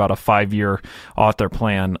before about a 5-year author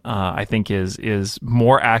plan, I think is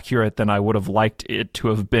more accurate than I would have liked it to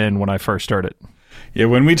have been when I first started. Yeah,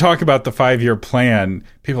 when we talk about the 5-year plan,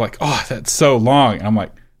 people are like, oh, that's so long. And I'm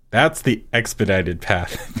like, that's the expedited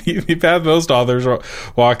path. The path most authors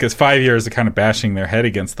walk is 5 years of kind of bashing their head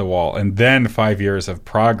against the wall, and then 5 years of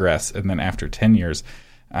progress. And then after 10 years,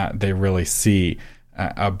 they really see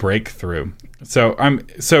a breakthrough. So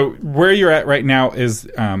where you're at right now is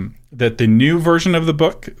that the new version of the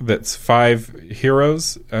book, that's 5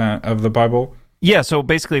 heroes of the Bible. Yeah, so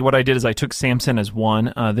basically what I did is I took Samson as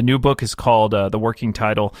one. The new book is called, the working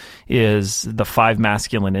title is The 5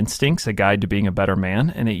 Masculine Instincts, A Guide to Being a Better Man.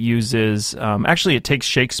 And it uses, actually it takes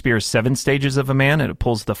Shakespeare's 7 stages of a man, and it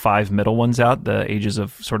pulls the 5 middle ones out, the ages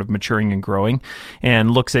of sort of maturing and growing, and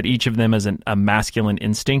looks at each of them as a masculine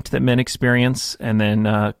instinct that men experience, and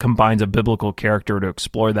then combines a biblical character to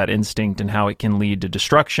explore that instinct and how it can lead to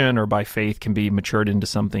destruction, or by faith can be matured into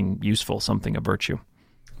something useful, something of virtue.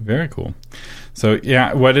 Very cool. So,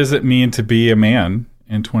 yeah, what does it mean to be a man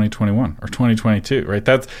in 2021 or 2022,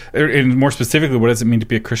 right? And more specifically, what does it mean to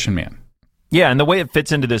be a Christian man? Yeah, and the way it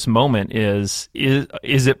fits into this moment is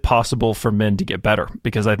it possible for men to get better?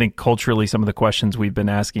 Because I think culturally some of the questions we've been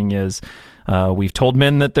asking is, we've told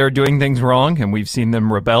men that they're doing things wrong, and we've seen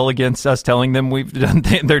them rebel against us telling them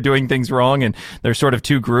they're doing things wrong, and there's sort of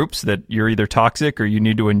 2 groups that you're either toxic or you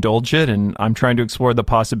need to indulge it, and I'm trying to explore the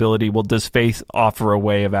possibility, well, does faith offer a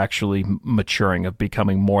way of actually maturing, of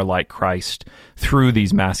becoming more like Christ through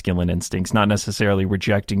these masculine instincts, not necessarily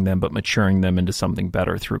rejecting them, but maturing them into something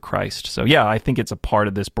better through Christ? So yeah, I think it's a part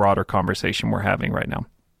of this broader conversation we're having right now.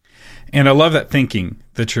 And I love that thinking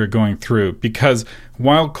that you're going through, because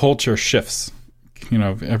while culture shifts,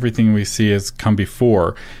 everything we see has come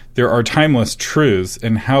before, there are timeless truths,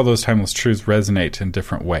 and how those timeless truths resonate in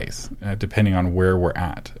different ways, depending on where we're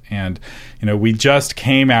at. And, we just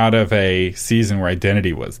came out of a season where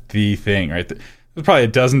identity was the thing, right? there's probably a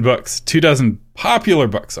dozen books, 24 popular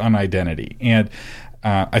books on identity. And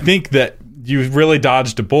I think that you really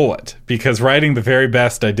dodged a bullet, because writing the very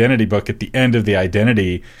best identity book at the end of the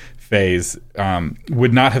identity phase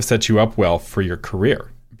would not have set you up well for your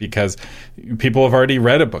career, because people have already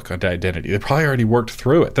read a book on identity. They probably already worked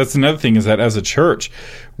through it. That's another thing, is that as a church,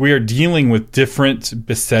 we are dealing with different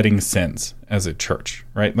besetting sins as a church,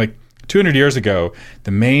 right? Like 200 years ago,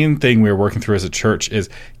 the main thing we were working through as a church is,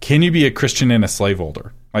 can you be a Christian and a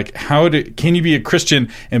slaveholder? Like, can you be a Christian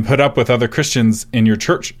and put up with other Christians in your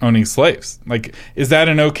church owning slaves? Like, is that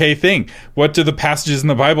an okay thing? What do the passages in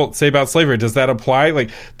the Bible say about slavery? Does that apply? Like,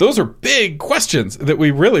 those are big questions that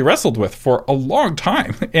we really wrestled with for a long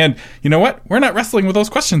time. And you know what? We're not wrestling with those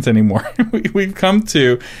questions anymore. We've come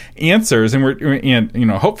to answers,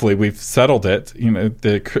 and hopefully we've settled it.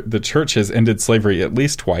 The church has ended slavery at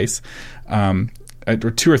least twice.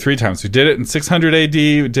 Or 2 or 3 times. We did it in 600 AD.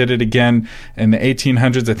 We did it again in the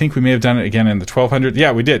 1800s. I think we may have done it again in the 1200s.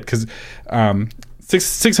 Yeah, we did, because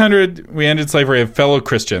 600 we ended slavery of fellow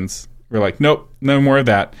Christians. We're like, nope, no more of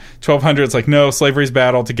that. 1200s, like, no, slavery's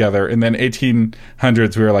bad altogether. And then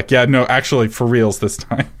 1800s, we were like, yeah, no, actually, for reals this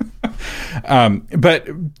time. But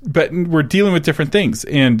we're dealing with different things,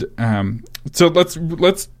 and so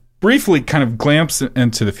let's briefly kind of glance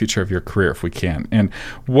into the future of your career, if we can. And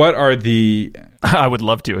what are the... I would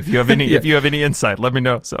love to. If you have any, if you have any insight, let me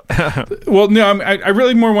know. So, well, no, I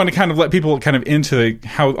really more want to kind of let people kind of into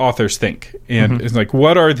how authors think, and it's like,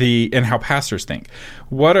 what are and how pastors think.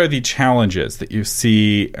 What are the challenges that you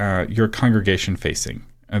see your congregation facing?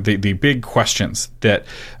 The big questions that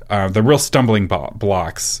the real stumbling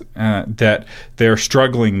blocks that they're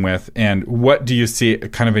struggling with, and what do you see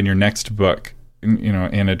kind of in your next book,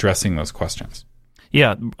 in addressing those questions?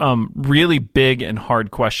 Yeah, really big and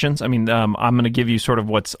hard questions. I mean, I'm going to give you sort of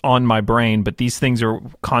what's on my brain, but these things are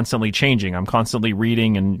constantly changing. I'm constantly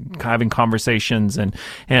reading and having conversations and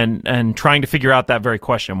trying to figure out that very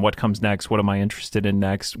question. What comes next? What am I interested in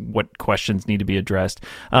next? What questions need to be addressed?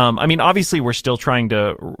 I mean, obviously, we're still trying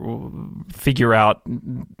to figure out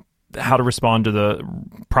how to respond to the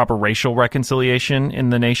proper racial reconciliation in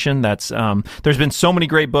the nation. That's there's been so many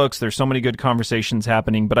great books, there's so many good conversations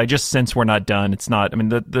happening, but I just sense we're not done. It's not. I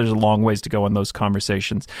mean, there's a long ways to go in those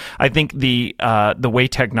conversations. I think the way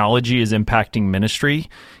technology is impacting ministry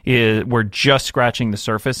we're just scratching the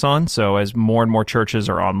surface on. So as more and more churches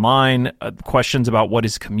are online, questions about what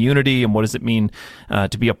is community and what does it mean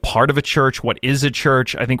to be a part of a church? What is a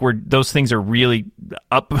church? I think those things are really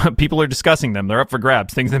up. People are discussing them. They're up for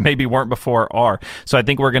grabs. Things that maybe weren't before are. So I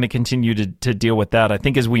think we're going to continue to deal with that. I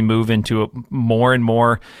think as we move into more and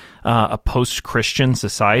more a post-Christian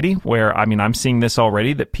society, where, I mean, I'm seeing this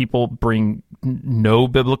already, that people bring no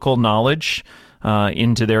biblical knowledge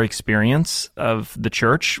into their experience of the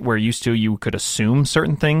church, where used to you could assume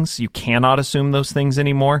certain things. You cannot assume those things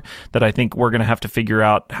anymore. That I think we're going to have to figure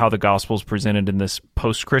out how the gospel is presented in this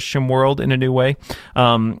post-Christian world in a new way.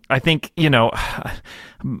 I think,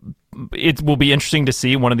 it will be interesting to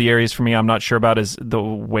see. One of the areas for me I'm not sure about is the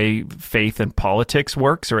way faith and politics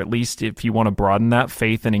works, or at least if you want to broaden that,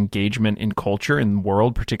 faith and engagement in culture in the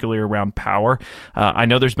world, particularly around power. I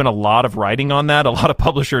know there's been a lot of writing on that. A lot of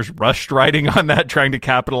publishers rushed writing on that, trying to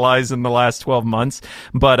capitalize in the last 12 months.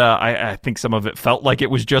 But I think some of it felt like it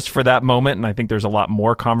was just for that moment, and I think there's a lot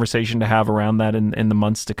more conversation to have around that in the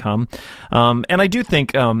months to come. And I do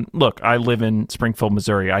think, look, I live in Springfield,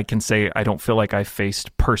 Missouri. I can say I don't feel like I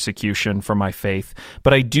faced persecution for my faith,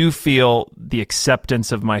 but I do feel the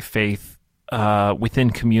acceptance of my faith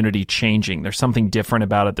within community changing. There's something different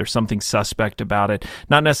about it. There's something suspect about it.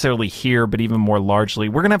 Not necessarily here, but even more largely.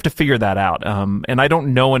 We're going to have to figure that out. And I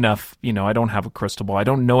don't know enough, I don't have a crystal ball. I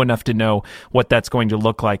don't know enough to know what that's going to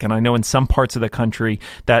look like. And I know in some parts of the country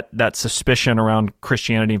that suspicion around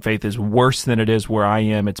Christianity and faith is worse than it is where I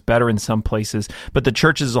am. It's better in some places. But the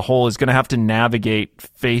church as a whole is going to have to navigate.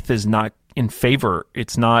 Faith is not in favor.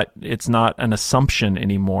 It's not an assumption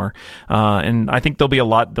anymore. And I think there'll be a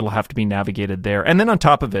lot that'll have to be navigated there. And then on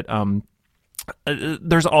top of it,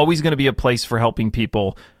 there's always going to be a place for helping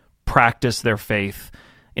people practice their faith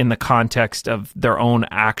in the context of their own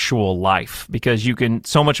actual life, because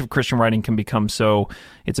so much of Christian writing can become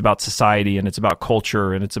it's about society and it's about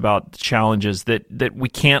culture and it's about challenges that we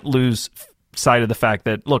can't lose side of the fact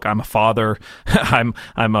that, look, I'm a father, I'm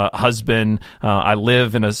a husband, I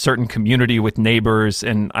live in a certain community with neighbors,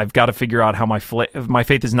 and I've got to figure out how my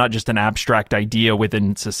faith is not just an abstract idea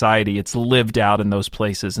within society, it's lived out in those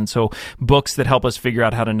places. And so books that help us figure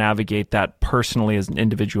out how to navigate that personally as an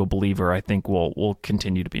individual believer, I think will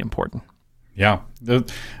continue to be important. Yeah.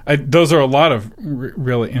 Those are a lot of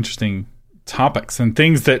really interesting topics and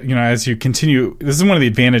things that, as you continue, this is one of the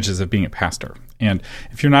advantages of being a pastor. And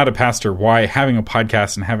if you're not a pastor, why having a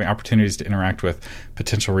podcast and having opportunities to interact with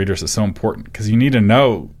potential readers is so important, because you need to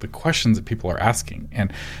know the questions that people are asking.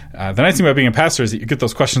 And the nice thing about being a pastor is that you get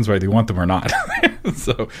those questions whether you want them or not.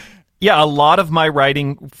 So, yeah, a lot of my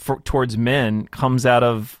writing towards men comes out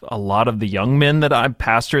of a lot of the young men that I've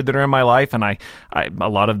pastored that are in my life, and a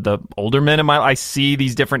lot of the older men in my life. I see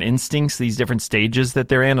these different instincts, these different stages that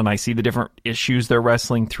they're in, and I see the different issues they're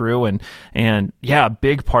wrestling through. And yeah, a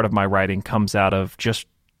big part of my writing comes out of just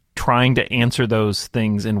trying to answer those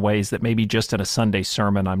things in ways that maybe just in a Sunday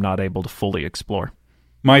sermon I'm not able to fully explore.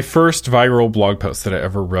 My first viral blog post that I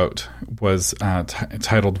ever wrote was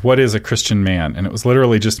titled, "What is a Christian Man?" And it was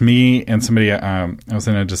literally just me and somebody I was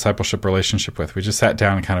in a discipleship relationship with. We just sat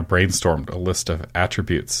down and kind of brainstormed a list of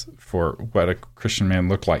attributes for what a Christian man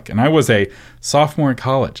looked like. And I was a sophomore in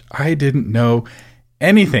college. I didn't know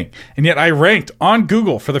anything. And yet I ranked on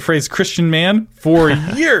Google for the phrase Christian man for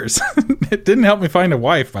years. It didn't help me find a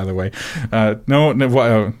wife, by the way.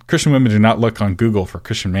 No, Christian women do not look on Google for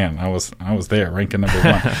Christian man. I was there, ranking number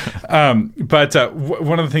one. But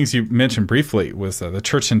one of the things you mentioned briefly was the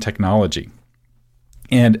church and technology.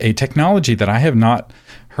 And a technology that I have not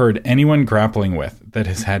heard anyone grappling with that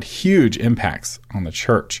has had huge impacts on the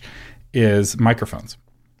church is microphones.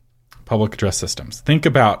 Public address systems. Think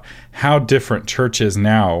about how different church is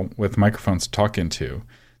now with microphones to talk into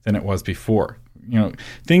than it was before.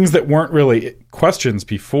 Things that weren't really questions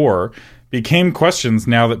before became questions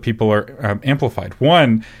now that people are amplified.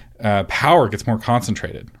 One, power gets more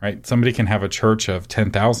concentrated, right? Somebody can have a church of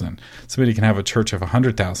 10,000. Somebody can have a church of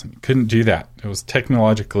 100,000. Couldn't do that. It was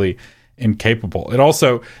technologically incapable. It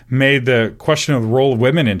also made the question of the role of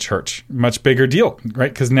women in church a much bigger deal,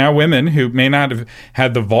 right? Because now women who may not have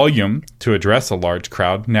had the volume to address a large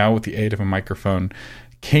crowd, now with the aid of a microphone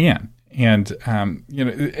can. And,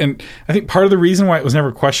 and I think part of the reason why it was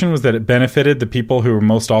never questioned was that it benefited the people who were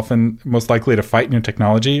most likely to fight new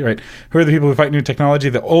technology, right? Who are the people who fight new technology?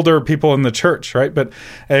 The older people in the church, right? But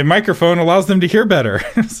a microphone allows them to hear better.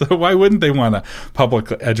 So why wouldn't they want a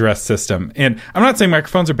public address system? And I'm not saying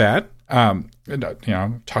microphones are bad. I'm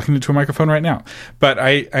talking into a microphone right now. But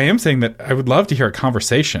I am saying that I would love to hear a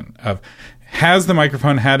conversation of, has the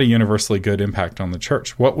microphone had a universally good impact on the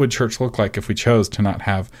church? What would church look like if we chose to not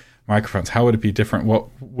have microphones? How would it be different? What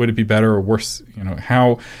would it be better or worse?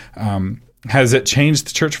 How has it changed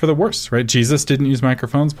the church for the worse, right? Jesus didn't use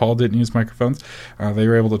microphones. Paul didn't use microphones. They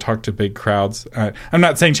were able to talk to big crowds. I'm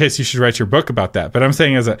not saying, Chase, you should write your book about that, but I'm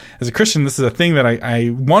saying as a Christian, this is a thing that I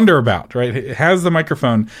wonder about, right? Has the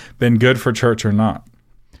microphone been good for church or not?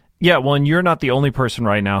 Yeah, well, and you're not the only person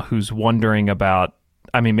right now who's wondering about,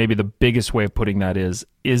 maybe the biggest way of putting that is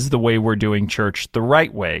the way we're doing church the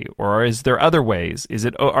right way, or is there other ways?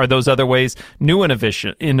 Are those other ways new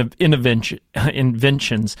inventions,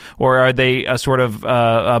 or are they a sort of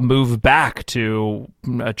a move back to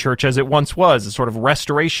a church as it once was, a sort of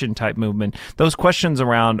restoration type movement? Those questions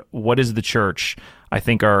around what is the church, I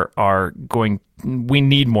think are going. We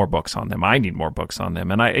need more books on them. I need more books on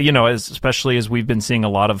them, and especially as we've been seeing a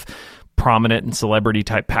lot of prominent and celebrity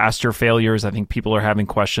type pastor failures. I think people are having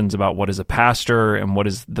questions about what is a pastor and what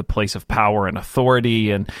is the place of power and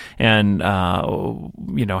authority, and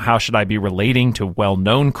how should I be relating to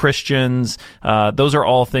well-known Christians? Those are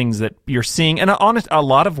all things that you're seeing. And a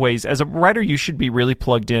lot of ways, as a writer, you should be really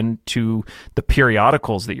plugged into the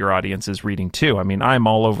periodicals that your audience is reading too. I'm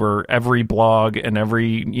all over every blog and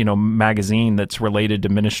every magazine that's related to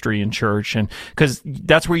ministry and church, and because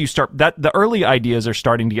that's where you start. That the early ideas are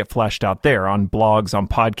starting to get fleshed out there on blogs, on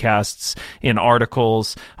podcasts, in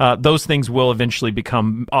articles. Those things will eventually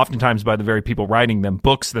become, oftentimes by the very people writing them,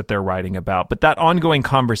 books that they're writing about. But that ongoing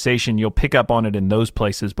conversation, you'll pick up on it in those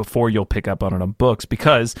places before you'll pick up on it on books,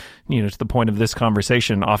 because, to the point of this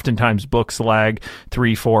conversation, oftentimes books lag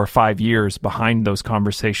 3, 4, 5 years behind those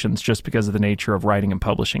conversations just because of the nature of writing and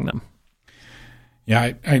publishing them.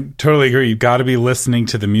 Yeah, I totally agree. You've got to be listening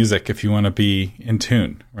to the music if you want to be in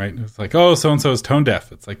tune, right? It's like, oh, so-and-so is tone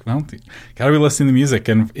deaf. It's like, well, you got to be listening to the music.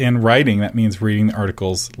 And in writing, that means reading the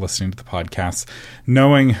articles, listening to the podcasts,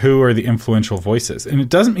 knowing who are the influential voices. And it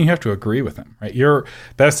doesn't mean you have to agree with them, right? Your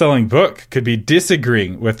best-selling book could be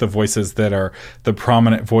disagreeing with the voices that are the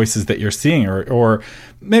prominent voices that you're seeing, or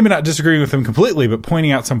maybe not disagreeing with them completely, but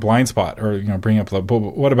pointing out some blind spot, or bringing up,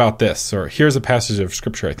 what about this? Or here's a passage of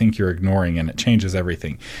scripture I think you're ignoring, and it changes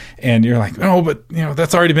everything. And you're like, oh, but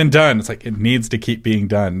that's already been done. It's like, it needs to keep being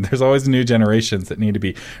done. There's always new generations that need to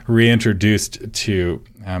be reintroduced to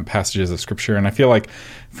passages of scripture. And I feel like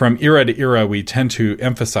from era to era, we tend to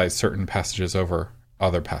emphasize certain passages over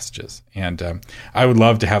other passages. And I would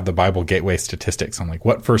love to have the Bible Gateway statistics on like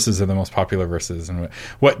what verses are the most popular verses and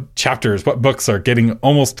what chapters, what books are getting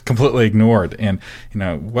almost completely ignored, and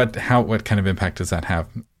what kind of impact does that have?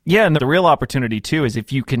 Yeah, and the real opportunity too is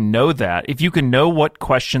if you can know that, if you can know what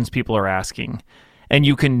questions people are asking, and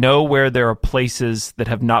you can know where there are places that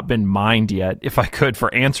have not been mined yet, if I could,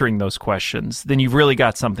 for answering those questions, then you've really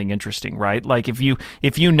got something interesting, right? Like if you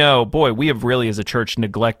know, boy, we have really as a church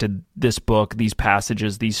neglected this book, these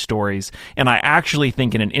passages, these stories, and I actually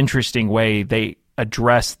think in an interesting way they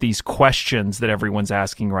address these questions that everyone's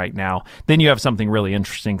asking right now, then you have something really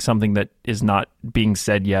interesting, something that is not being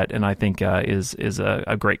said yet, and I think is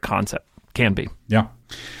a great concept. Can be. Yeah.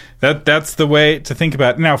 That's the way to think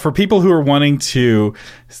about it. Now, for people who are wanting to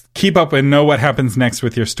keep up and know what happens next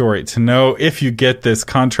with your story, to know if you get this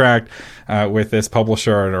contract with this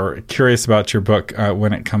publisher or curious about your book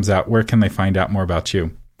when it comes out, where can they find out more about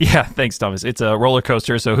you? Yeah, thanks, Thomas. It's a roller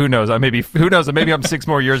coaster, so who knows? Maybe I'm 6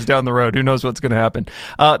 more years down the road. Who knows what's going to happen?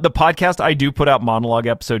 The podcast, I do put out monologue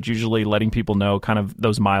episodes, usually letting people know kind of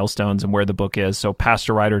those milestones and where the book is. So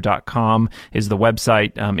pastorwriter.com is the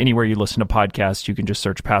website. Anywhere you listen to podcasts, you can just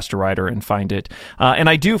search Pastor Writer and find it. And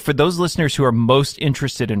I do, for those listeners who are most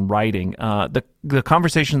interested in writing, the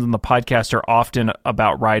conversations on the podcast are often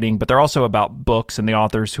about writing, but they're also about books and the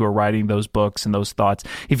authors who are writing those books and those thoughts.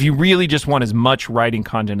 If you really just want as much writing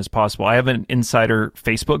content as possible, I have an insider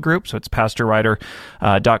Facebook group, so it's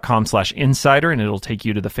pastorwriter.com/insider, and it'll take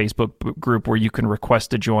you to the Facebook group where you can request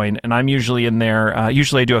to join. And I'm usually in there.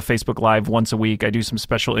 Usually I do a Facebook Live once a week. I do some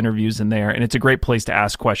special interviews in there, and it's a great place to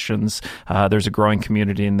ask questions. There's a growing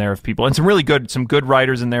community in there of people, and some good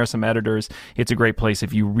writers in there, some editors. It's a great place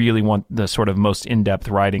if you really want the sort of most in-depth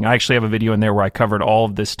writing. I actually have a video in there where I covered all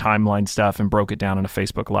of this timeline stuff and broke it down in a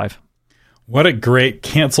Facebook Live. What a great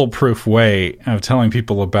cancel-proof way of telling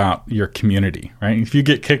people about your community, right? If you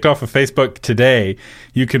get kicked off of Facebook today,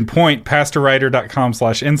 you can point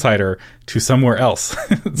pastorwriter.com/insider to somewhere else.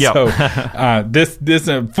 Yep. So this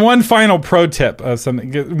one final pro tip of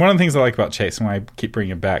something. One of the things I like about Chase, and why I keep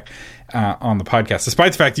bringing it back on the podcast,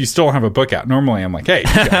 despite the fact you still have a book out. Normally I'm like, hey,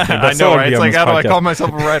 I know, right? It's like, how do I call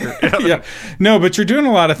myself a writer? Yeah. No, but you're doing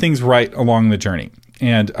a lot of things right along the journey.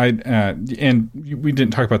 And we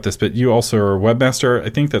didn't talk about this, but you also are a webmaster. I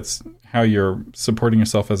think that's how you're supporting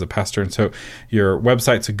yourself as a pastor. And so your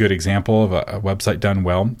website's a good example of a website done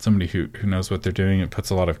well. Somebody who knows what they're doing and puts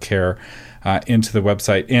a lot of care into the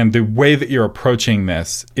website. And the way that you're approaching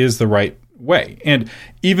this is the right way. And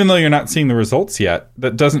even though you're not seeing the results yet,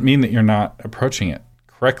 that doesn't mean that you're not approaching it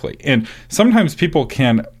correctly. And sometimes people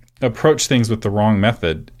can approach things with the wrong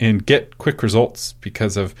method and get quick results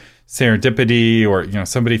because of serendipity or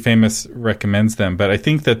somebody famous recommends them. But I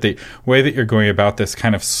think that the way that you're going about this,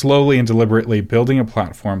 kind of slowly and deliberately building a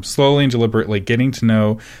platform, slowly and deliberately getting to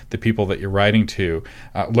know the people that you're writing to,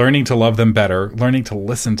 learning to love them better, learning to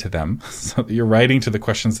listen to them so that you're writing to the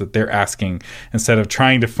questions that they're asking instead of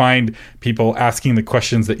trying to find people asking the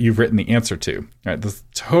questions that you've written the answer to. Right? This is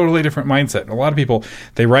a totally different mindset. And a lot of people,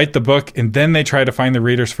 they write the book and then they try to find the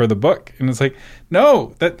readers for the book. And it's like,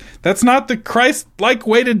 no, that's not the Christ-like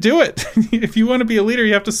way to do it. If you want to be a leader,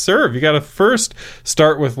 you have to serve. You got to first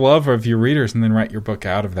start with love of your readers and then write your book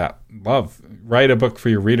out of that love. Write a book for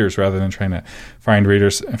your readers rather than trying to find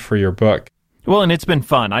readers for your book. Well, and it's been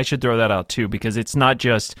fun. I should throw that out too, because it's not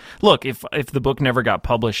just, look, if the book never got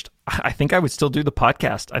published, I think I would still do the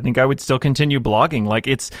podcast. I think I would still continue blogging. Like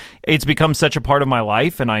it's become such a part of my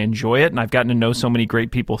life and I enjoy it, and I've gotten to know so many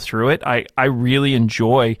great people through it. I really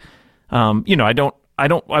enjoy,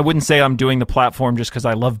 I wouldn't say I'm doing the platform just because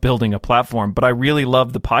I love building a platform, but I really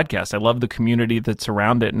love the podcast. I love the community that's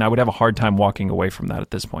around it, and I would have a hard time walking away from that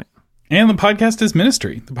at this point. And the podcast is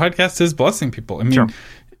ministry. The podcast is blessing people. I mean, sure.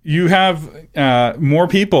 You have more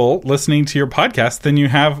people listening to your podcast than you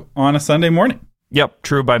have on a Sunday morning. Yep,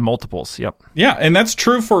 true by multiples. Yep. Yeah, and that's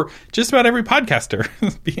true for just about every podcaster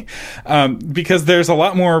because there's a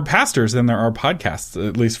lot more pastors than there are podcasts,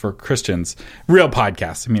 at least for Christians. Real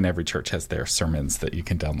podcasts. I mean, every church has their sermons that you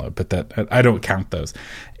can download, but that I don't count those.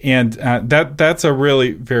 And that's a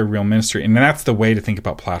really very real ministry, and that's the way to think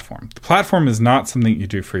about platform. The platform is not something you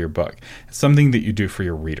do for your book. It's something that you do for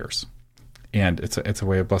your readers. And it's a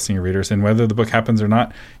way of blessing your readers. And whether the book happens or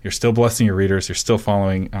not, you're still blessing your readers. You're still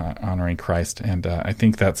following, honoring Christ. And I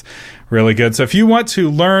think that's really good. So if you want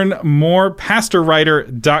to learn more,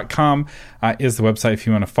 pastorwriter.com is the website if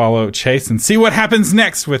you want to follow Chase and see what happens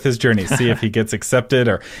next with his journey. See if he gets accepted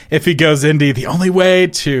or if he goes indie. The only way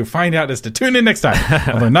to find out is to tune in next time.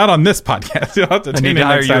 Although not on this podcast. You'll have to tune in next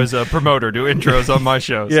time. I need to hire you as a promoter, do intros on my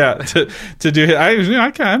shows. Yeah, to do it.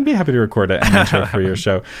 I'd be happy to record an intro for your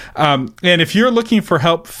show. And And if you're looking for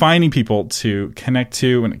help finding people to connect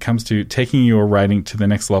to when it comes to taking your writing to the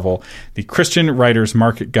next level, the Christian Writers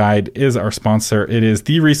Market Guide is our sponsor. It is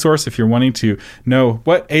the resource if you're wanting to know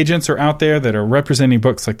what agents are out there that are representing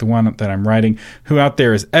books like the one that I'm writing, who out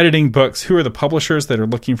there is editing books, who are the publishers that are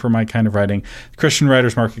looking for my kind of writing. The Christian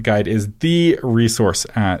Writers Market Guide is the resource,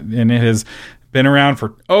 and it has been around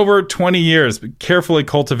for over 20 years, carefully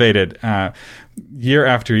cultivated year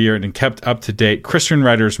after year and kept up to date.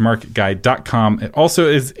 ChristianWritersMarketGuide.com. It also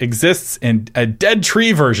exists in a dead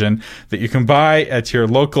tree version that you can buy at your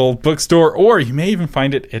local bookstore, or you may even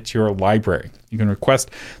find it at your library. You can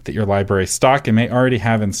request that your library stock and may already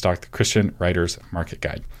have in stock the Christian Writers Market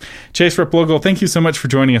Guide. Chase Replogle, thank you so much for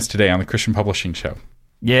joining us today on the Christian Publishing Show.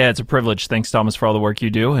 Yeah, it's a privilege. Thanks, Thomas, for all the work you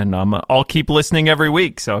do, and I'll keep listening every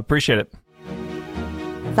week, so I appreciate it.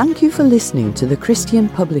 Thank you for listening to the Christian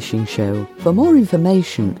Publishing Show. For more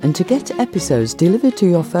information and to get episodes delivered to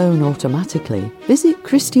your phone automatically, visit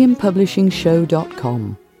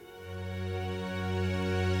ChristianPublishingShow.com.